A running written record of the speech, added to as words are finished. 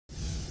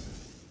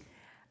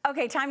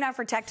Okay, time now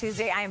for Tech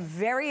Tuesday. I am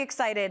very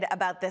excited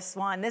about this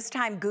one. This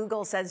time,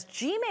 Google says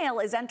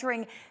Gmail is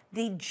entering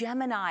the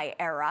Gemini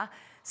era.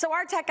 So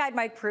our tech guide,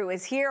 Mike Proulx,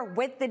 is here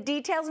with the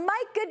details.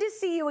 Mike, good to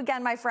see you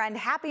again, my friend.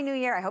 Happy New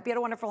Year. I hope you had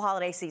a wonderful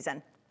holiday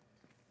season.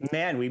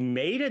 Man, we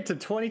made it to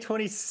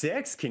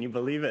 2026. Can you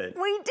believe it?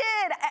 We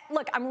did.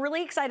 Look, I'm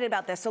really excited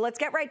about this. So let's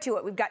get right to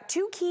it. We've got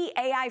two key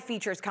AI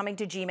features coming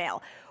to Gmail: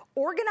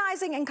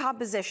 organizing and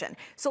composition.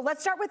 So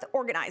let's start with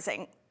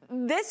organizing.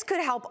 This could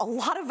help a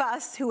lot of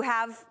us who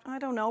have, I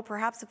don't know,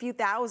 perhaps a few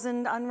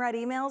thousand unread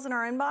emails in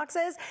our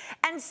inboxes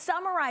and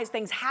summarize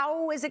things.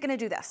 How is it going to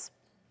do this?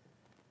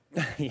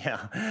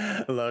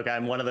 Yeah, look,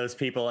 I'm one of those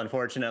people.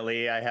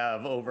 Unfortunately, I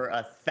have over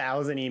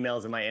 1,000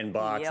 emails in my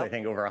inbox. Yep. I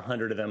think over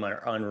 100 of them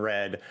are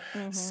unread.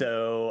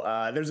 So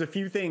there's a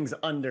few things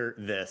under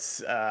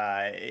this.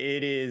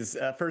 It is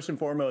first and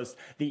foremost,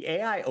 the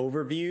AI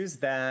overviews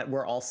that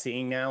we're all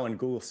seeing now in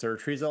Google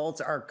search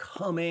results are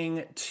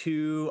coming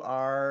to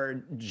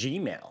our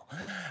Gmail.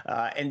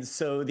 And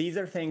so these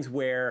are things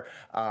where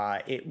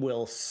it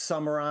will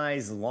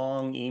summarize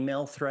long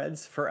email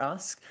threads for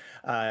us.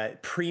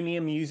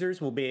 Premium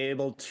users will be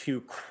able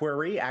to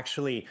query,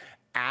 actually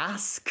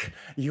ask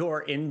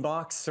your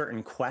inbox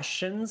certain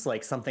questions.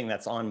 Like something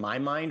that's on my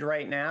mind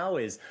right now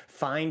is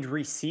find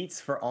receipts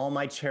for all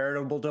my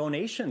charitable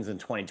donations in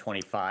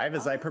 2025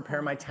 as I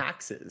prepare my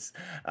taxes.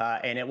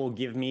 And it will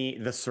give me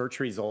the search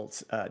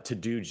results to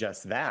do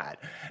just that.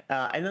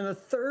 And then the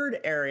third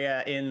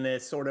area in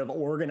this sort of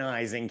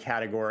organizing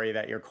category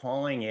that you're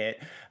calling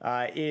it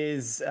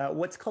is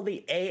what's called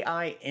the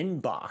AI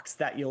inbox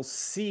that you'll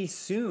see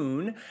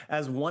soon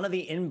as one of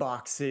the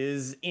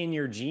inboxes in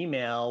your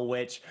Gmail,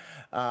 which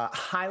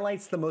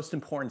highlights the most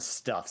important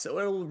stuff. So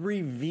it'll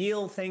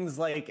reveal things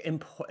like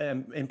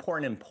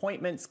important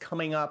appointments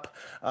coming up,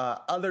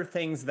 other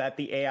things that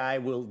the AI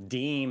will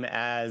deem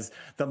as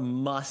the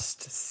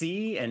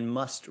must-see and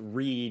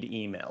must-read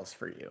emails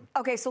for you.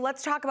 Okay, so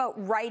let's talk about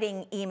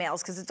writing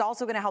emails, because it's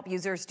also going to help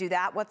users do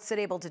that. What's it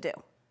able to do?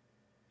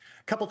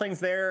 Couple things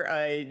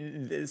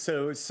there.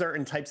 So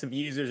certain types of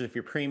users, if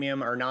you're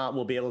premium or not,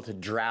 will be able to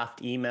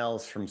draft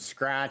emails from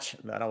scratch.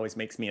 That always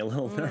makes me a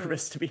little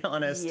nervous, to be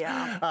honest.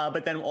 Yeah.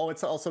 But then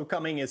what's also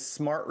coming is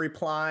smart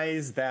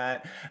replies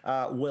that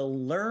will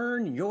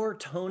learn your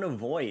tone of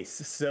voice.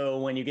 So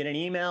when you get an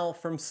email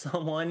from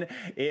someone,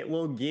 it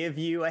will give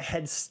you a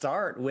head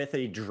start with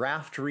a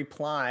draft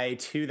reply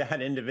to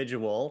that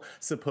individual,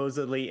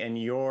 supposedly in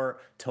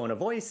your tone of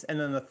voice. And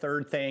then the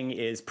third thing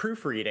is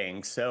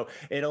proofreading. So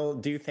it'll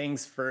do things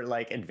for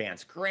like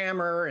advanced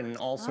grammar and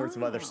all sorts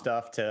of other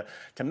stuff to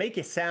make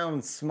you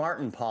sound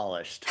smart and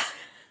polished.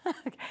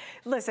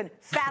 Listen,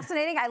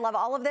 fascinating. I love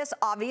all of this.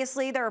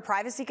 Obviously, there are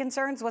privacy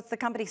concerns. What's the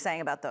company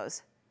saying about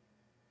those?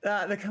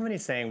 The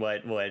company's saying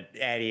what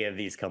any of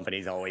these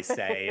companies always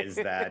say is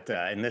that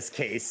in this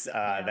case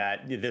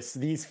that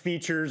these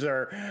features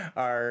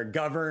are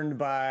governed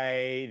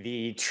by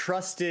the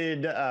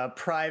trusted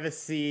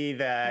privacy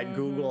that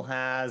Google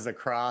has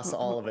across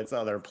all of its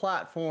other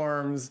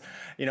platforms.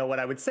 You know, what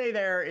I would say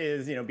there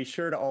is, be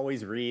sure to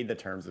always read the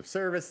terms of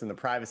service and the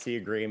privacy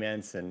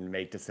agreements and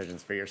make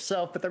decisions for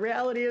yourself. But the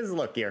reality is,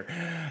 look, your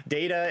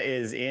data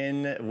is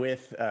in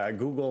with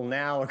Google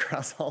now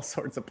across all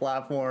sorts of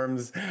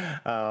platforms.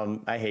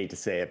 I hate to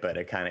say it, but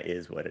it kind of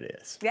is what it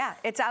is. Yeah,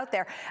 it's out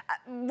there.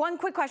 One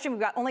quick question.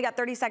 We've only got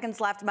 30 seconds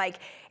left, Mike.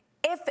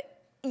 If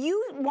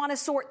you want to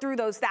sort through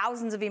those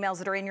thousands of emails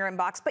that are in your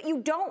inbox, but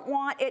you don't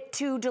want it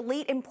to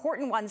delete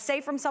important ones, say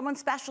from someone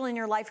special in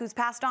your life who's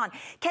passed on,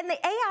 can the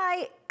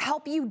AI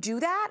help you do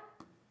that?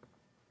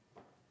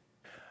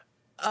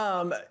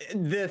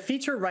 The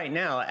feature right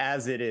now,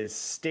 as it is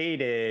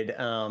stated,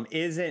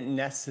 isn't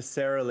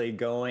necessarily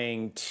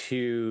going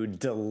to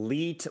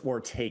delete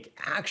or take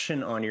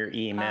action on your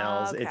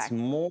emails. Okay. It's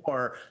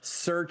more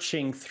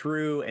searching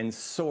through and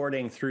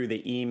sorting through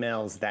the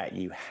emails that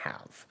you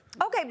have.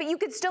 Okay, but you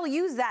could still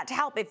use that to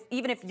help.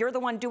 Even if you're the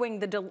one doing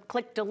the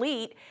click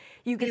delete,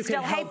 you could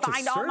still, hey,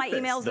 find all my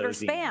emails that are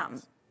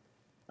spam.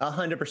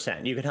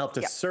 100%. You can help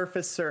to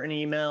surface certain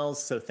emails.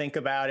 So think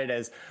about it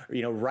as,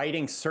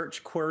 writing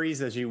search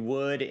queries as you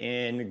would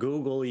in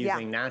Google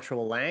using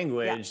natural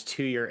language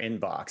to your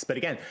inbox. But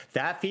again,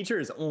 that feature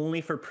is only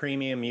for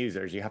premium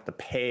users. You have to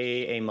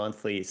pay a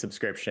monthly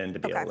subscription to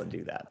be able to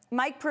do that.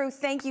 Mike Proulx,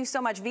 thank you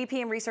so much,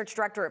 VP and Research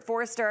Director at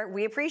Forrester.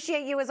 We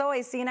appreciate you as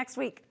always. See you next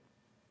week.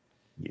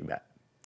 You bet.